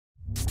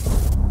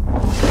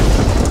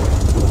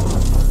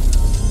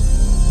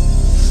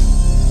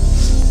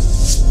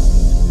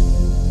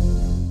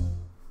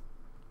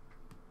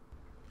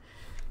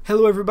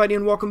Hello everybody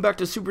and welcome back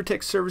to Super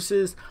Tech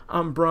Services.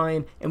 I'm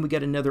Brian and we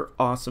got another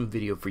awesome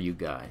video for you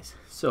guys.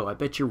 So I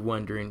bet you're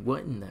wondering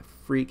what in the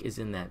freak is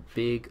in that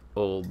big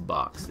old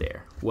box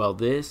there. Well,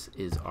 this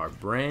is our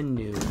brand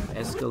new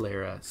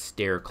Escalera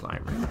Stair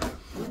Climber.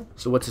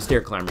 So what's a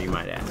stair climber, you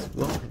might ask?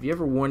 Well, have you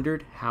ever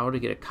wondered how to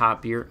get a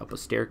copier up a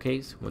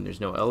staircase when there's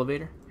no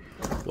elevator?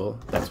 Well,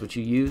 that's what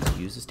you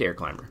use a stair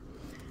climber.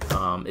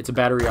 It's a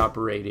battery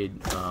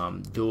operated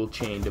dual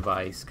chain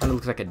device. Kind of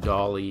looks like a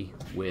dolly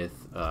with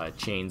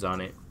chains on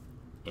it,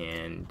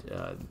 and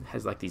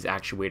has like these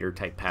actuator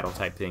type paddle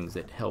type things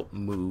that help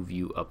move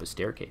you up a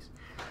staircase.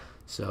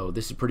 So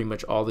this is pretty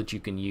much all that you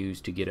can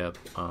use to get up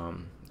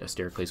a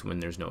staircase when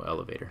there's no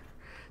elevator.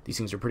 These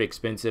things are pretty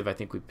expensive. I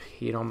think we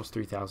paid almost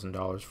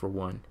 $3,000 for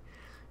one,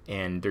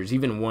 and there's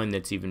even one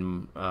that's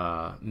even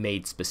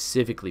made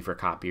specifically for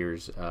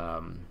copiers.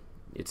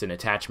 It's an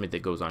attachment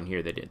that goes on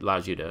here that it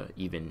allows you to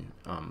even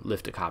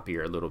lift a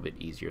copier a little bit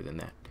easier than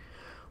that.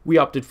 We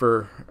opted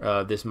for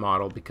this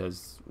model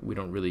because we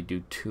don't really do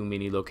too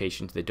many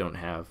locations that don't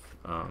have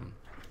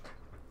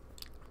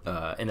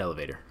an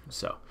elevator.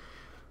 So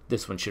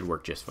this one should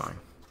work just fine.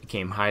 It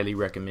came highly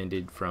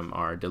recommended from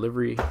our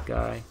delivery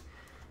guy.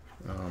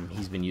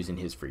 He's been using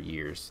his for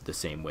years, the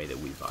same way that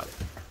we bought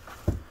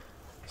it.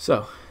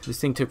 So this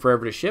thing took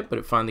forever to ship, but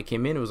it finally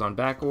came in. It was on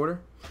back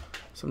order.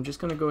 So I'm just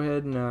going to go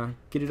ahead and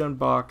get it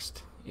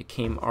unboxed. It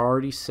came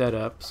already set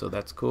up, so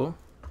that's cool.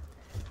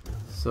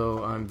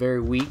 So I'm very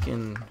weak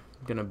and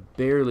going to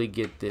barely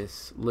get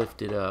this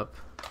lifted up.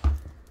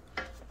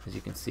 As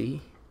you can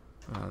see,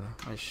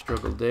 I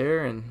struggled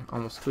there and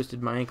almost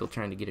twisted my ankle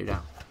trying to get it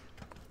out.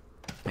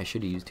 I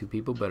should have used two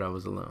people, but I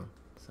was alone.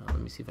 So let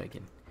me see if I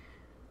can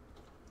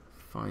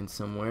find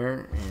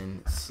somewhere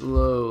and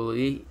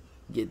slowly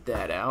get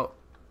that out,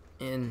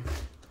 and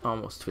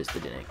almost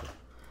twisted an ankle.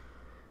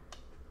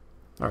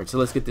 Alright, so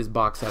let's get this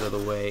box out of the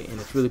way, and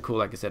it's really cool.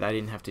 Like I said, I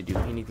didn't have to do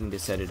anything to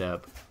set it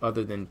up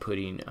other than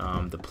putting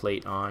the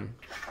plate on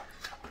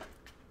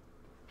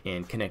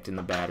and connecting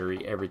the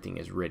battery. Everything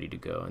is ready to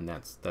go, and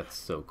that's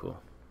so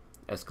cool.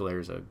 Escalera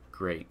is a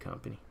great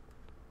company.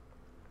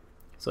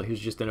 So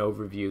here's just an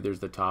overview. There's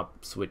the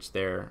top switch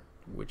there,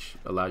 which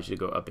allows you to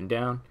go up and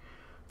down.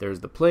 There's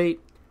the plate,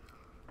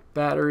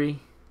 battery,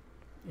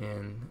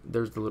 and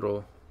there's the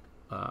little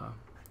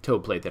toe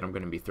plate that I'm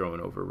going to be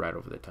throwing over right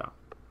over the top.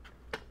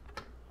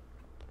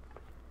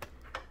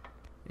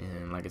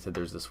 And like I said,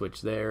 there's the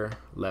switch there,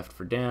 left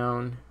for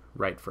down,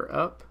 right for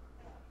up.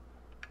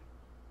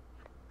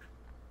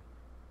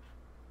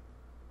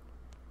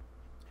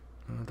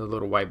 The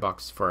little white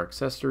box for our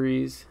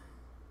accessories.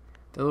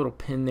 The little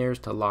pin there is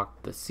to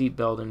lock the seat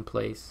belt in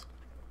place.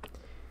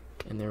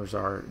 And there's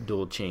our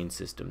dual chain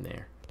system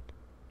there.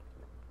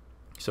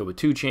 So with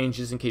two chains,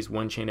 just in case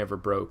one chain ever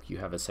broke, you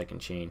have a second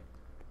chain,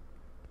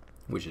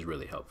 which is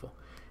really helpful.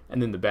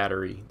 And then the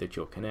battery that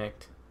you'll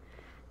connect,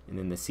 and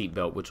then the seat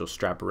belt, which will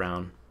strap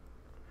around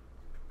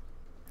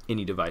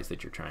any device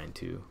that you're trying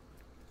to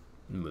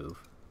move.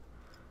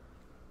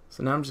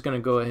 So now I'm just going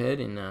to go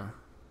ahead and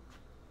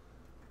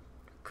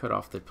cut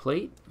off the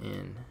plate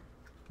and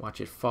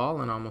watch it fall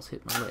and almost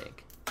hit my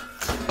leg.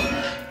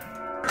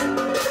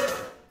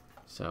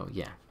 So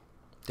yeah,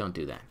 don't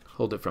do that.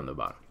 Hold it from the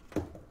bottom.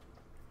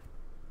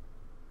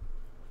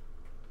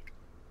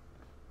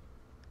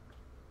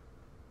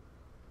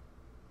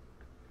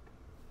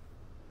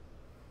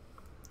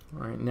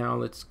 Alright, now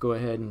let's go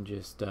ahead and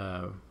just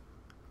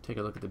take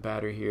a look at the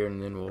battery here,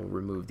 and then we'll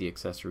remove the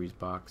accessories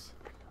box.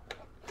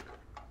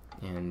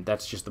 And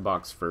that's just the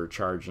box for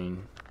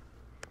charging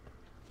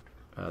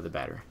the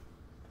battery.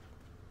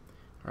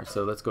 Alright,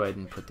 so let's go ahead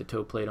and put the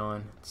toe plate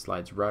on. It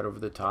slides right over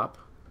the top,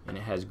 and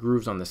it has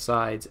grooves on the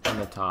sides and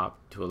the top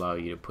to allow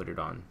you to put it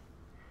on.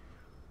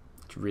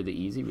 It's really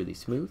easy, really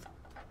smooth.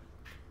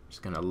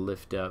 Just going to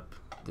lift up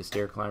the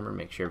stair climber,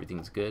 make sure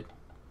everything's good.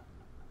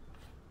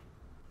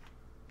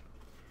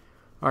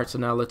 Alright, so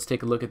now let's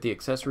take a look at the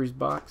accessories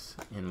box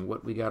and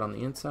what we got on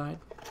the inside.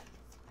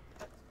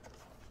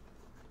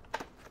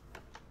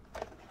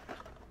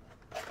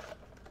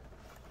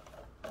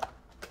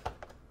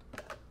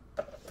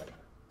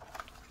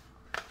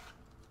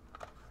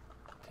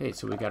 Okay,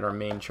 so we got our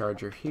main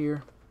charger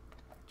here,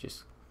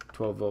 just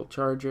 12-volt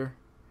charger.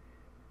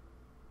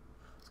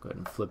 Let's go ahead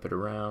and flip it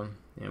around,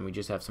 and we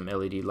just have some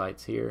LED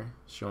lights here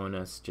showing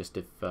us just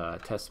if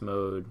test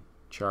mode,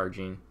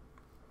 charging,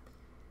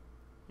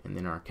 and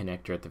then our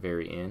connector at the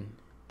very end.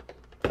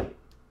 And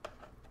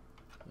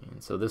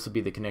so this will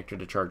be the connector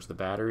to charge the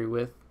battery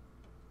with.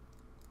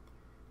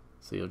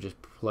 So you'll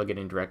just plug it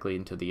in directly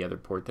into the other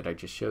port that I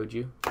just showed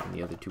you, and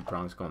the other two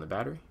prongs go on the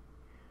battery.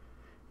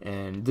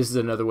 And this is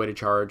another way to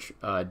charge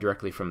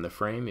directly from the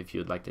frame. If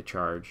you'd like to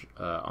charge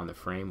on the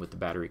frame with the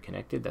battery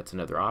connected, that's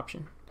another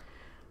option.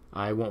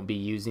 I won't be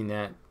using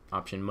that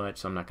option much,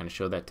 so I'm not going to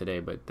show that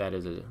today, but that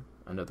is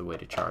another way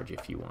to charge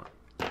if you want.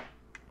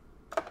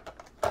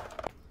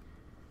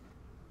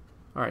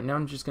 Alright, now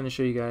I'm just going to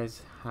show you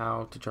guys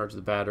how to charge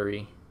the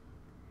battery.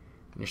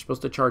 And you're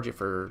supposed to charge it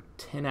for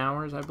 10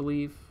 hours, I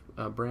believe,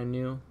 brand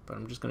new, but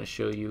I'm just going to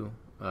show you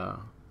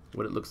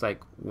what it looks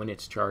like when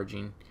it's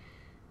charging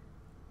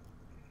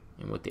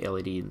and what the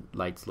LED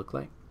lights look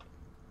like.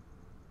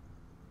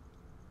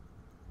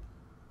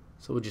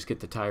 So we'll just get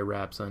the tie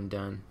wraps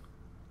undone.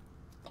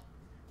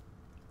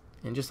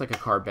 And just like a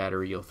car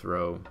battery, you'll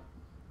throw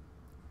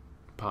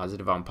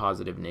positive on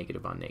positive,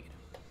 negative on negative.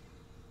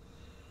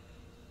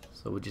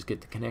 So we'll just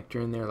get the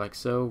connector in there like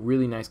so.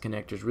 Really nice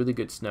connectors, really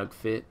good snug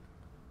fit.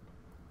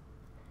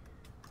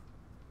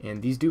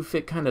 And these do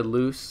fit kind of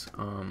loose.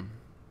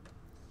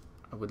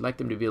 I would like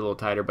them to be a little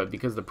tighter, but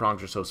because the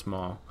prongs are so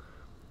small,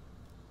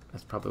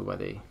 that's probably why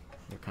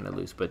they're kind of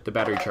loose. But the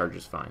battery charge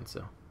is fine,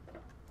 so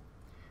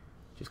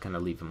just kind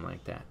of leave them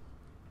like that.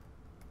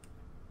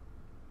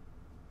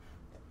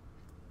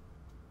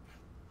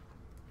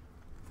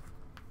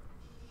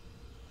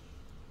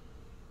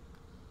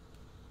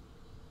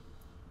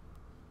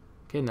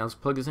 Okay, now let's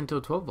plug this into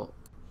a 12 volt.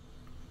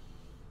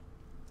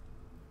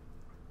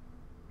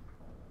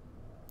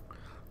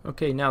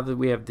 Okay, now that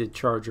we have the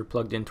charger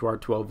plugged into our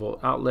 12 volt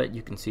outlet,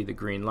 you can see the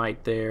green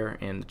light there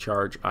and the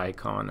charge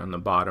icon on the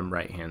bottom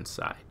right hand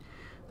side.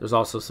 There's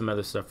also some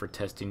other stuff for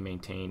testing,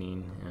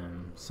 maintaining,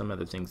 some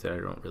other things that I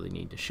don't really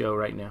need to show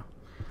right now.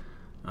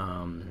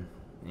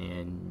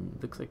 And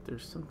looks like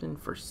there's something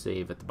for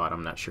save at the bottom.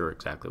 I'm not sure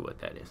exactly what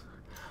that is.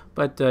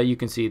 But you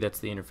can see that's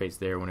the interface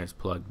there when it's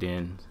plugged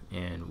in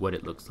and what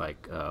it looks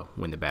like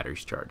when the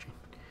battery's charging.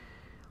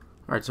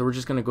 Alright, so we're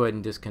just going to go ahead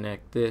and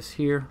disconnect this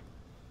here.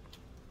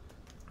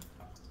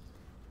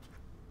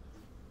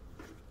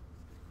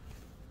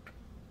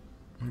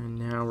 And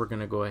now we're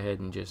going to go ahead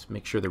and just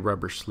make sure the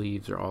rubber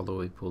sleeves are all the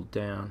way pulled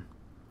down.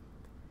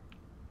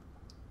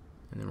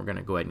 And then we're going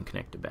to go ahead and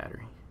connect the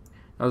battery.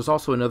 Now there's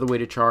also another way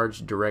to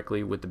charge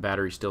directly with the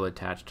battery still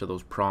attached to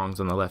those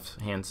prongs on the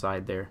left hand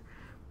side there.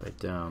 But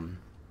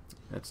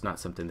that's not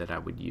something that I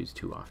would use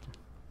too often.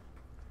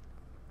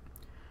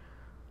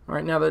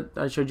 Alright, now that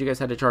I showed you guys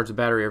how to charge the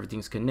battery,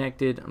 everything's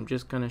connected. I'm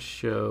just going to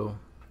show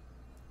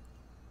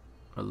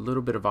a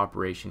little bit of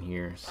operation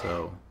here.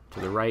 So to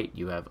the right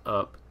you have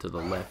up, to the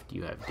left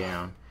you have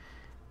down,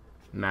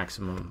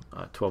 maximum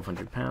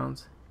 1,200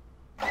 pounds.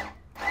 And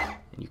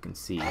you can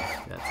see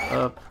that's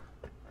up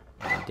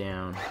and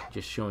down,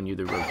 just showing you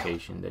the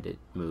rotation that it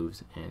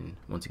moves. And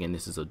once again,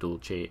 this is a dual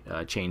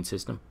chain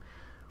system.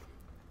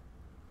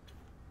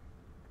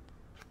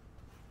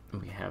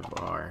 We have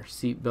our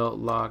seat belt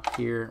lock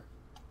here.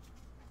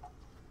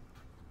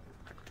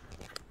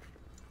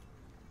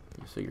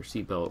 So your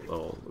seatbelt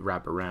will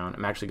wrap around.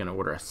 I'm actually going to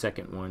order a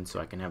second one so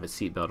I can have a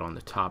seatbelt on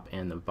the top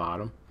and the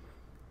bottom.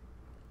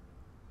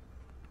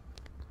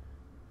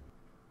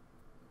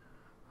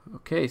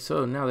 Okay,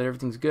 so now that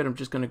everything's good, I'm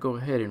just going to go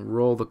ahead and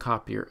roll the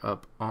copier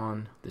up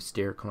on the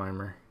stair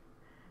climber.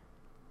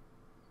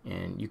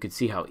 And you can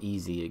see how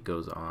easy it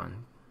goes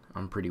on.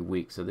 I'm pretty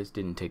weak, so this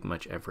didn't take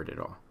much effort at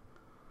all.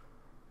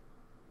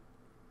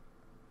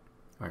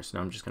 Alright, so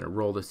now I'm just going to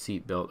roll the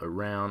seat belt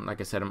around.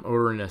 Like I said, I'm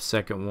ordering a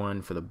second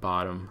one for the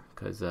bottom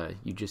because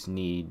you just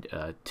need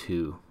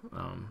two.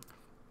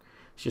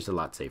 It's just a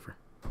lot safer.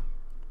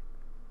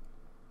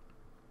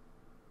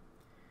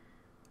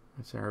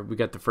 So we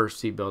got the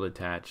first seat belt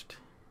attached.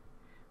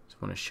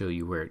 Just want to show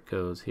you where it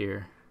goes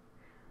here.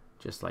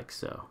 Just like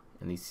so.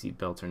 And these seat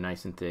belts are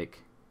nice and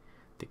thick.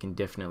 They can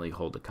definitely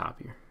hold a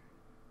copier.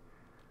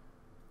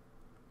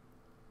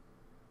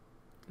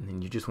 And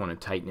then you just want to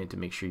tighten it to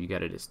make sure you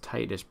got it as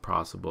tight as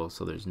possible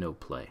so there's no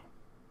play.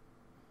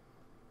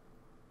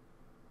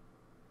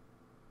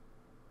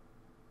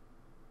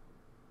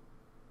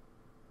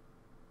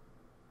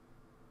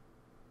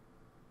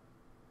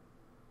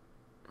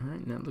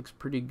 Alright, and that looks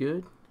pretty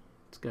good.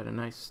 It's got a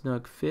nice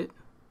snug fit.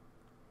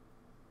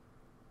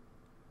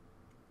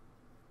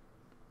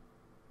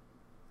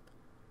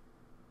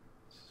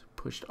 It's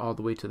pushed all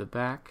the way to the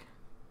back.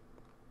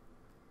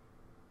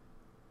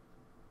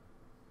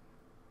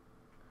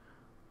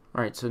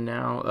 Alright, so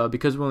now,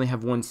 because we only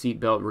have one seat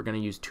belt, we're going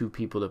to use two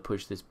people to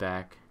push this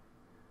back.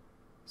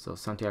 So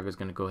Santiago is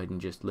going to go ahead and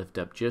just lift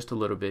up just a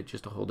little bit,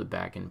 just to hold it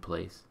back in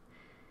place.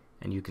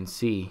 And you can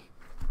see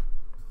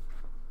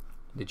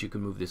that you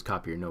can move this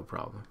copier no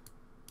problem.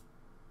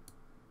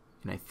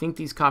 And I think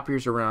these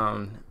copiers are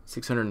around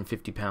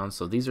 650 pounds,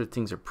 so these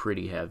things are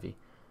pretty heavy.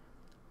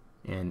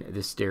 And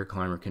this stair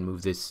climber can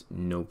move this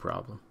no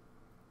problem.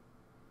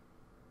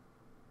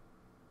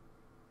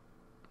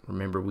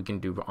 Remember, we can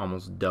do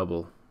almost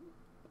double.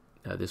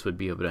 This would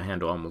be able to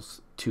handle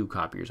almost two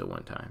copiers at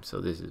one time, so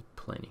this is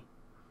plenty.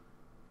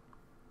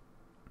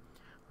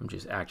 I'm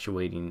just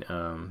actuating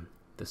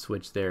the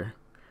switch there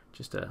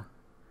just to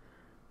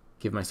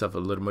give myself a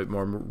little bit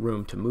more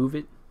room to move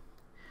it.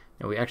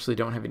 Now we actually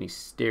don't have any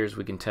stairs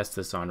we can test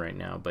this on right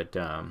now, but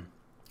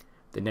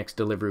the next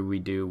delivery we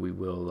do, we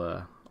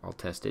will I'll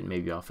test it.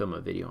 Maybe I'll film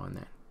a video on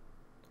that.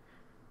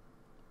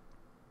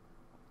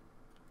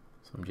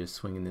 So I'm just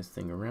swinging this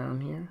thing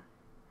around here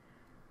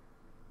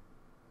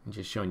and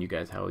just showing you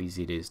guys how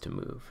easy it is to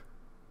move.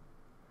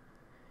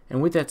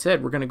 And with that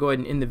said, we're going to go ahead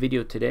and end the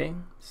video today.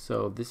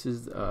 So this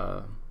is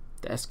the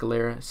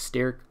Escalera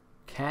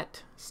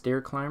StairCAT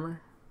Stair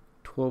Climber,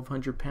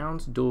 1,200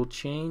 pounds, dual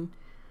chain.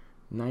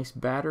 Nice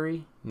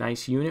battery,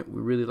 nice unit.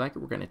 We really like it.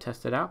 We're going to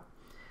test it out.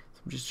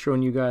 So I'm just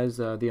showing you guys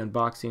the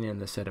unboxing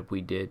and the setup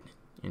we did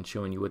and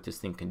showing you what this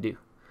thing can do.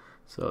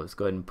 So let's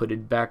go ahead and put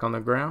it back on the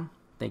ground.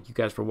 Thank you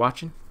guys for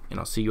watching, and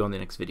I'll see you on the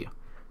next video.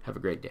 Have a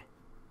great day.